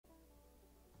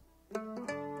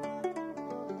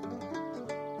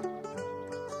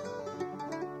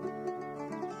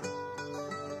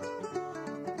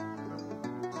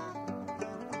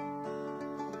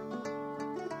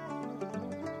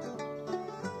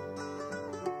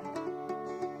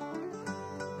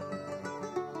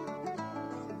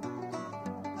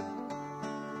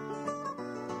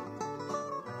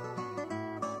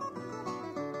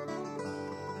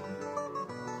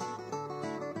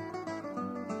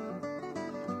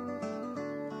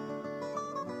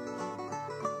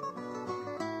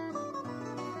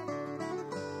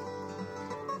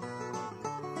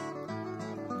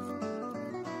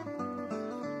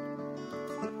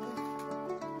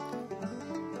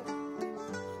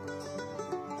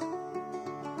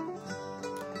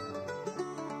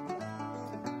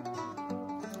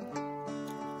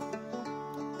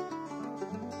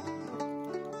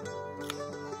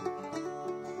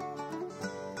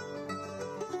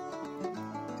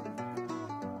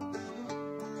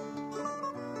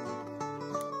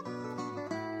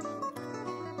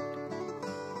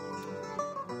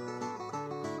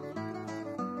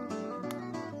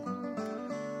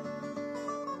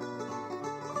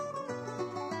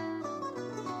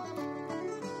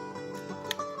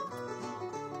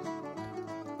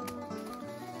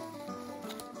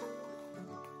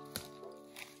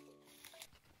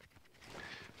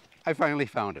I finally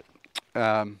found it.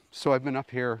 So I've been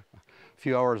up here a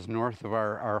few hours north of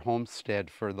our homestead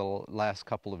for the last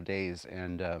couple of days,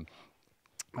 and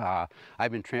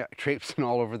I've been traipsing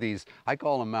all over these, I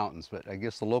call them mountains, but I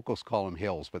guess the locals call them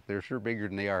hills, but they're sure bigger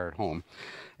than they are at home.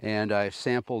 And I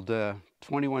sampled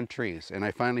 21 trees, and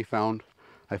I finally found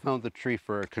the tree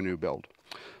for a canoe build.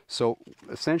 So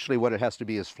essentially what it has to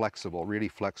be is flexible, really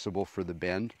flexible for the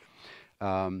bend.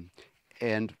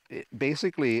 And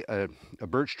basically a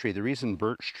birch tree, the reason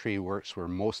birch tree works where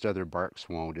most other barks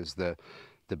won't is the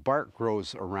bark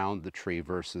grows around the tree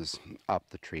versus up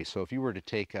the tree. So if you were to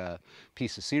take a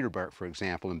piece of cedar bark, for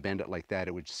example, and bend it like that,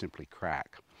 it would simply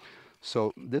crack.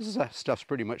 So this stuff's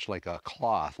pretty much like a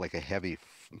cloth, like a heavy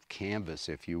canvas,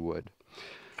 if you would.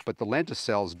 But the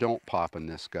lenticels don't pop in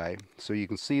this guy. So you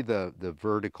can see the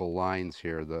vertical lines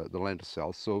here, the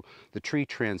lenticels. So the tree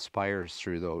transpires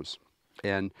through those.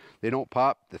 And they don't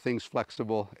pop, the thing's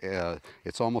flexible.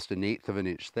 It's almost 1/8 of an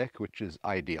inch thick, which is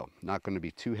ideal. Not going to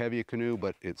be too heavy a canoe,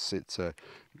 but it's a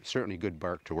certainly good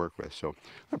bark to work with. So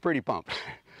I'm pretty pumped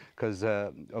because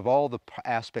of all the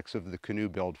aspects of the canoe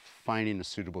build, finding a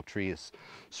suitable tree is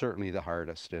certainly the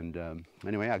hardest. And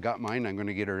anyway, I got mine. I'm going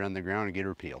to get her on the ground and get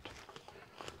her peeled.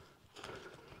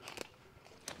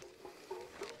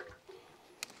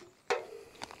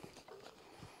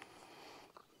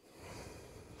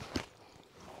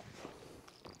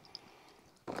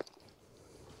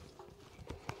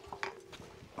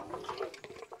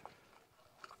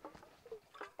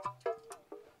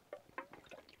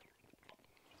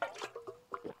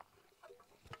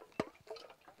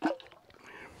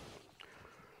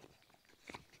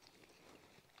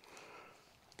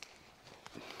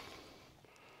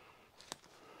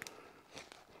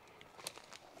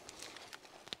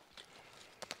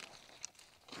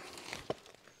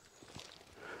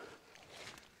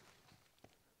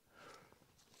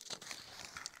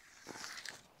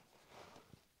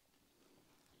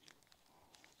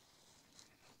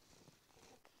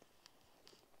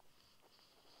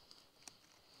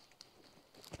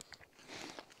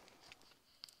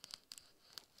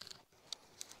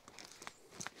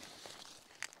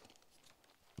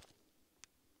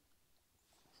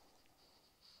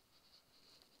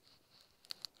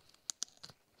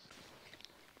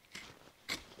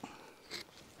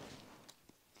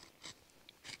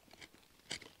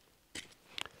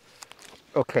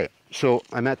 Okay, so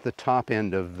I'm at the top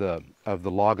end of the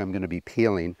log I'm going to be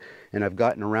peeling, and I've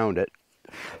gotten around it.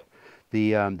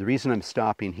 The reason I'm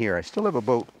stopping here, I still have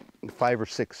about 5 or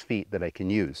 6 feet that I can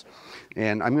use,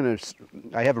 and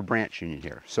I have a branch union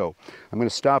here, so I'm going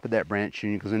to stop at that branch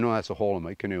union because I know that's a hole in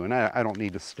my canoe, and I don't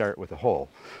need to start with a hole.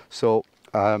 So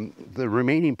the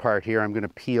remaining part here I'm going to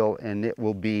peel, and it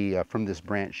will be from this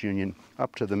branch union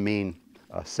up to the main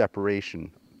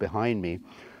separation behind me.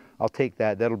 I'll take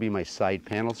that, that'll be my side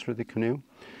panels for the canoe.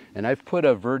 And I've put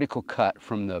a vertical cut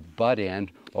from the butt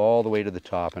end all the way to the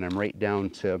top, and I'm right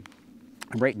down to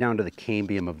the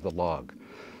cambium of the log.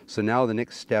 So now the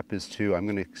next step is I'm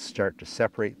going to start to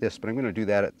separate this, but I'm going to do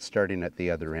that starting at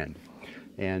the other end.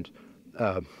 And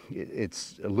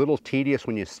it's a little tedious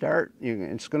when you start.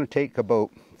 It's going to take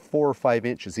about 4 or 5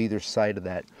 inches either side of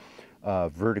that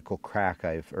vertical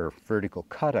vertical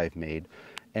cut I've made.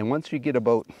 And once you get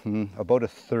about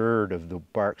 1/3 of the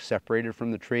bark separated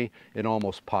from the tree, it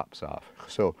almost pops off.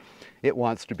 So it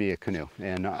wants to be a canoe,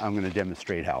 and I'm going to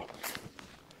demonstrate how.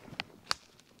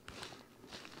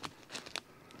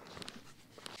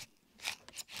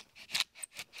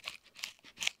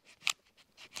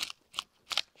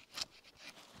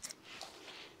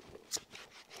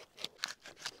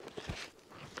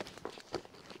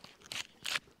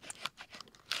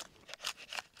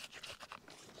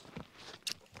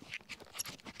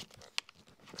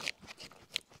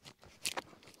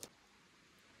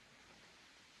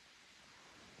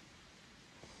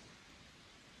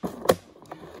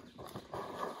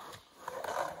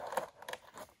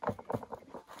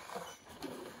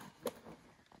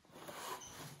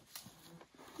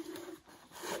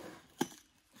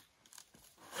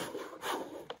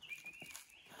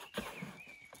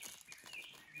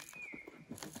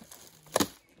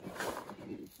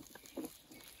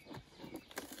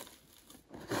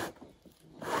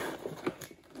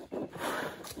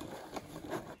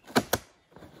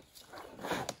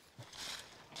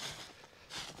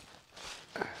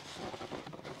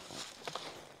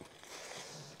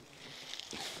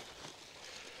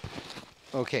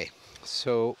 Okay,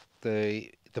 so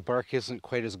the bark isn't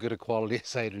quite as good a quality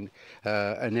as I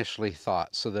initially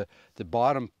thought. So the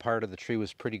bottom part of the tree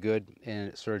was pretty good, and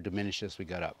it sort of diminished as we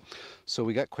got up. So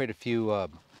we got quite a few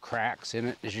cracks in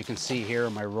it, as you can see here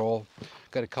in my roll.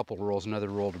 Got a couple rolls, another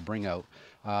roll to bring out.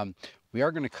 We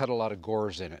are going to cut a lot of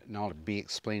gores in it, and I'll be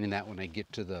explaining that when I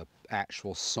get to the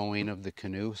actual sewing of the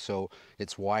canoe. So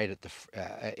it's wide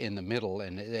at in the middle,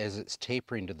 and as it's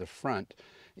tapering to the front,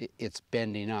 it's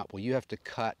bending up. Well, you have to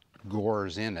cut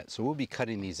gores in it, so we'll be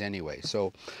cutting these anyway.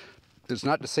 So it's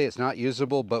not to say it's not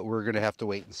usable, but we're going to have to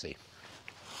wait and see.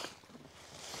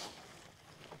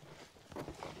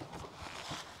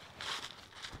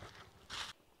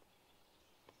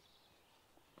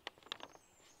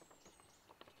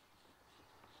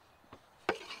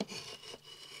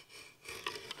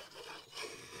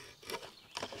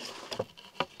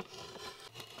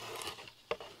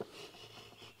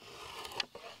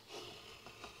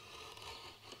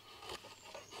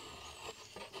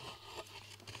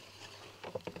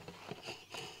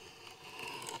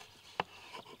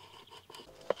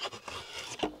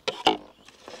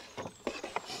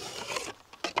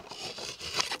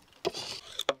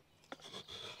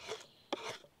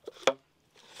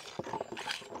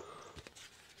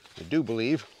 I do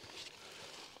believe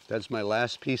that's my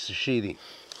last piece of sheathing.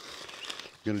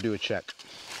 I'm going to do a check.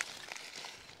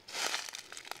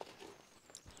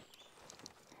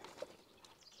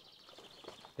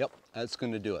 Yep, that's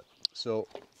going to do it. So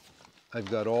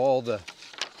I've got all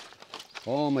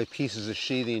my pieces of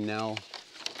sheathing now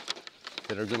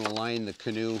that are going to line the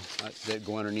canoe that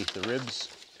go underneath the ribs.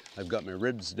 I've got my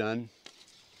ribs done.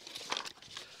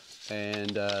 And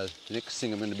the next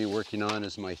thing I'm going to be working on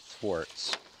is my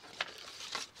thwarts.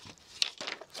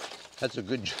 That's a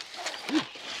good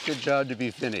job to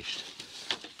be finished.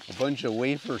 A bunch of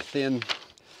wafer thin,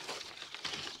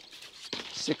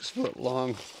 6 foot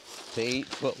long to 8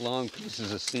 foot long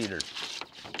pieces of cedar.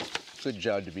 Good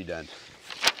job to be done.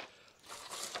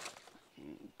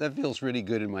 That feels really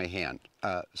good in my hand.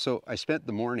 So I spent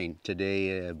the morning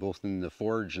today, both in the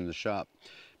forge and the shop,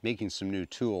 making some new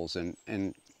tools.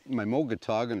 And my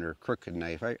Mogatogan, or crooked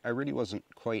knife, I really wasn't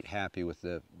quite happy with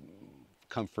the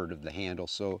comfort of the handle.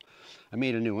 So I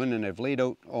made a new one, and I've laid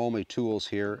out all my tools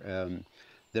here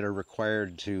that are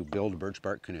required to build a birch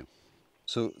bark canoe.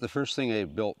 So the first thing I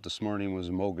built this morning was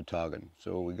a Mogatogan.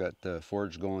 So we got the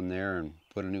forge going there and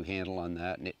put a new handle on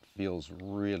that, and it feels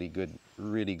really good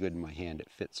in my hand. It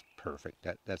fits perfect.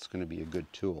 That's going to be a good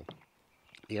tool.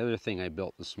 The other thing I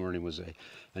built this morning was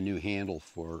a new handle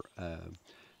for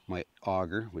my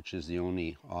auger, which is the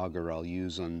only auger I'll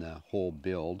use on the whole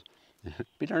build.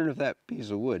 Be darned if that piece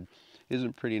of wood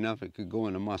isn't pretty enough. It could go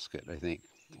in a musket, I think,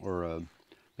 or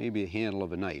maybe a handle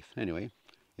of a knife. Anyway,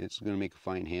 it's going to make a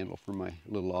fine handle for my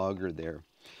little auger there.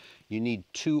 You need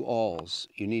 2 awls.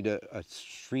 You need a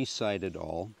 3-sided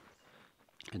awl,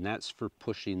 and that's for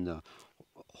pushing the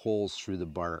holes through the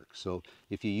bark. So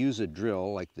if you use a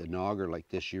drill, like the auger like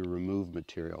this, you remove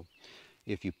material.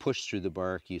 If you push through the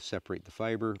bark, you separate the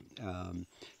fiber,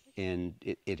 and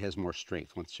it has more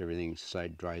strength once everything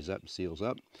side dries up, seals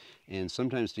up. And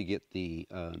sometimes to get the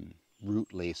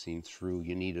root lacing through,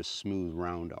 you need a smooth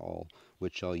round awl,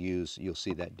 which I'll use. You'll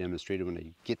see that demonstrated when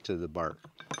I get to the bark.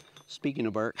 Speaking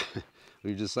of bark,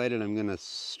 we've decided I'm going to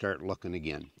start looking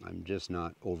again. I'm just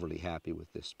not overly happy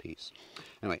with this piece.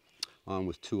 Anyway, on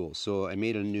with tools. So I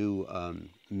made a new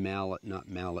mallet, not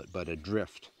mallet, but a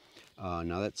drift.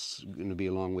 Now that's going to be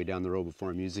a long way down the road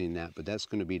before I'm using that, but that's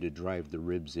going to be to drive the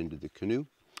ribs into the canoe.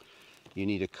 You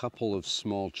need a couple of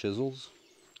small chisels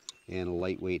and a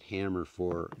lightweight hammer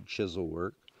for chisel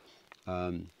work.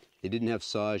 They didn't have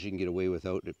saws, you can get away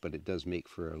without it, but it does make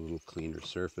for a little cleaner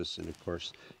surface. And of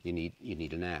course, you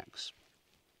need an axe.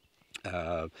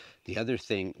 The other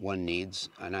thing one needs,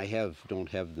 and I don't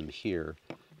have them here,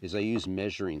 is I use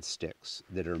measuring sticks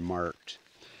that are marked.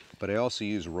 But I also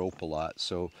use rope a lot,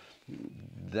 so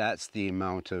that's the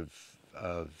amount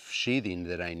of sheathing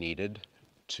that I needed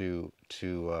to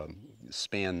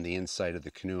span the inside of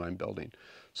the canoe I'm building.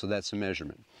 So that's a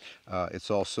measurement. It's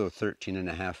also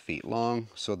 13.5 feet long,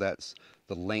 so that's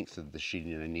the length of the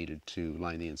sheathing I needed to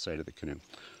line the inside of the canoe.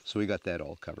 So we got that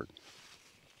all covered.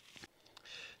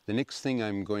 The next thing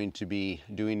I'm going to be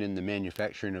doing in the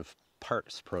manufacturing of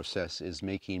parts process is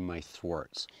making my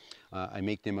thwarts. I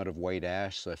make them out of white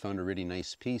ash, so I found a really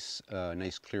nice piece, a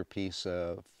nice clear piece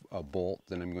of a bolt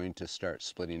that I'm going to start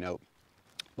splitting out.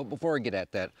 But before I get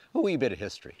at that, a wee bit of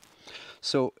history.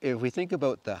 So if we think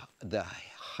about the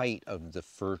height of the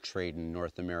fur trade in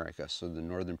North America, so the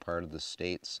northern part of the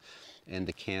States and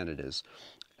the Canadas,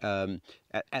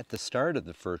 at the start of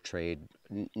the fur trade,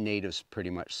 natives pretty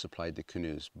much supplied the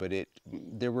canoes, but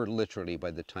there were literally,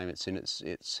 by the time it's in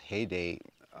its heyday,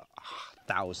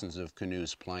 thousands of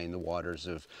canoes plying the waters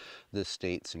of the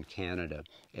States and Canada,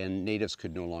 and natives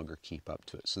could no longer keep up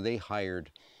to it. So they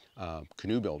hired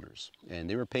canoe builders, and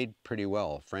they were paid pretty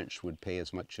well. French would pay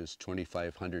as much as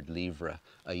 2,500 livres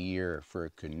a year for a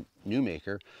canoe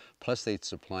maker, plus they'd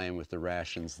supply him with the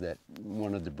rations that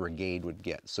one of the brigade would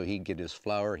get. So he'd get his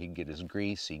flour, he'd get his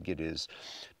grease, he'd get his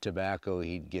tobacco,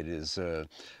 he'd get his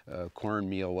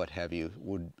cornmeal, what have you,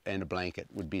 and a blanket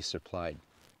would be supplied.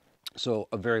 So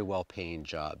a very well-paying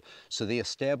job. So they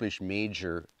established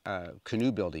major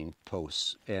canoe building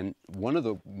posts, and one of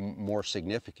the more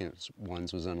significant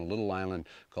ones was on a little island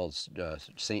called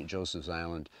St. Joseph's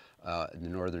Island in the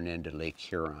northern end of Lake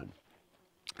Huron.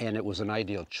 And it was an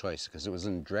ideal choice because it was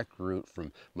in direct route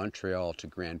from Montreal to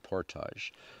Grand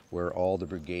Portage, where all the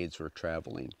brigades were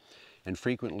traveling. And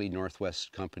frequently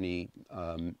Northwest Company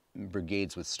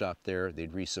brigades would stop there,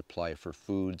 they'd resupply for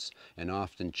foods, and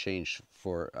often change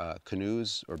for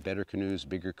canoes, or better canoes,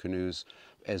 bigger canoes,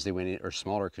 as they went in, or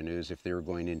smaller canoes if they were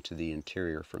going into the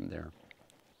interior from there.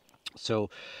 So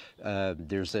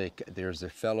there's a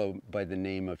fellow by the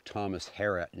name of Thomas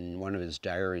Harrott. In one of his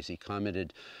diaries he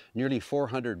commented, nearly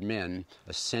 400 men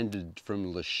ascended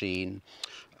from Lachine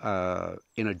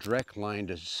in a direct line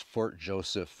to Fort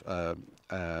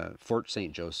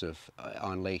St. Joseph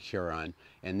on Lake Huron,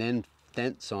 and then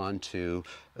thence on to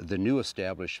the new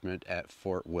establishment at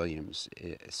Fort Williams.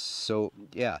 So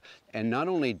yeah, and not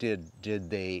only did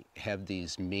they have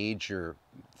these major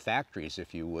factories,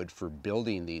 if you would, for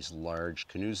building these large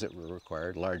canoes that were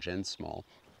required, large and small,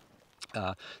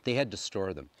 they had to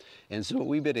store them. And so a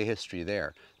wee bit of history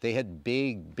there. They had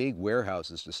big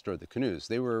warehouses to store the canoes.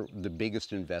 They were the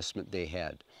biggest investment they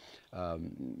had.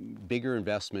 Bigger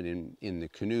investment in the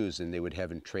canoes than they would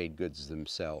have in trade goods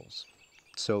themselves.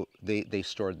 So they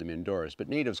stored them indoors, but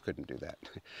natives couldn't do that.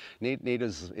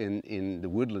 Natives in the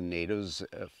woodland natives,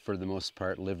 for the most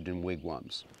part, lived in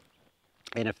wigwams.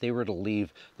 And if they were to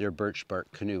leave their birch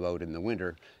bark canoe out in the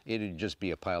winter, it'd just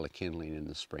be a pile of kindling in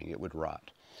the spring. It would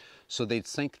rot. So they'd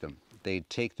sink them. They'd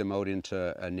take them out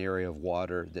into an area of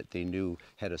water that they knew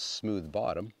had a smooth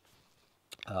bottom.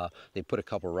 They'd put a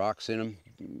couple rocks in them,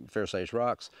 fair-sized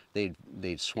rocks. They'd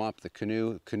swamp the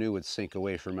canoe. The canoe would sink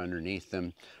away from underneath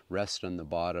them, rest on the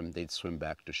bottom. They'd swim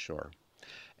back to shore.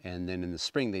 And then in the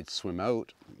spring, they'd swim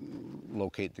out,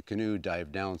 locate the canoe,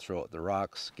 dive down, throw out the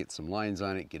rocks, get some lines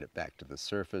on it, get it back to the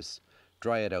surface,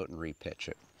 dry it out, and repitch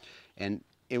it. And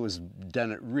it was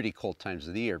done at really cold times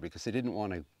of the year because they didn't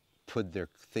want to put their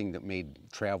thing that made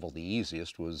travel the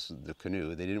easiest was the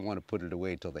canoe. They didn't want to put it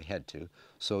away until they had to.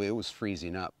 So it was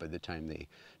freezing up by the time they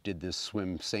did this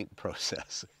swim-sink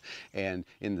process. And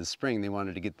in the spring, they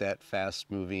wanted to get that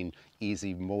fast-moving,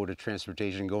 easy mode of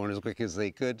transportation going as quick as they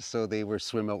could, so they were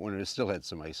swim out when it still had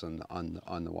some ice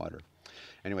on the water.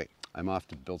 Anyway, I'm off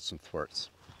to build some thwarts.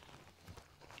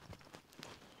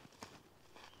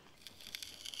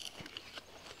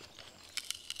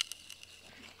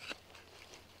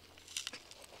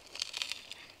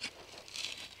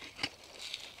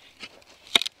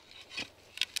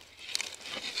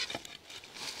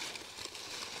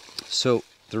 So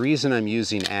the reason I'm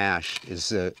using ash is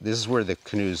this is where the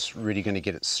canoe's really going to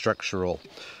get its structural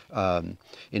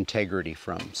integrity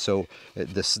from. So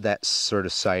that sort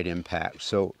of side impact.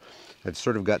 So I've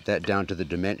sort of got that down to the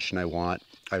dimension I want.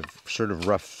 I've sort of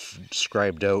rough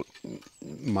scribed out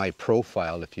my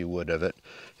profile, if you would, of it.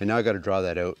 And now I've got to draw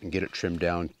that out and get it trimmed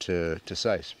down to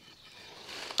size.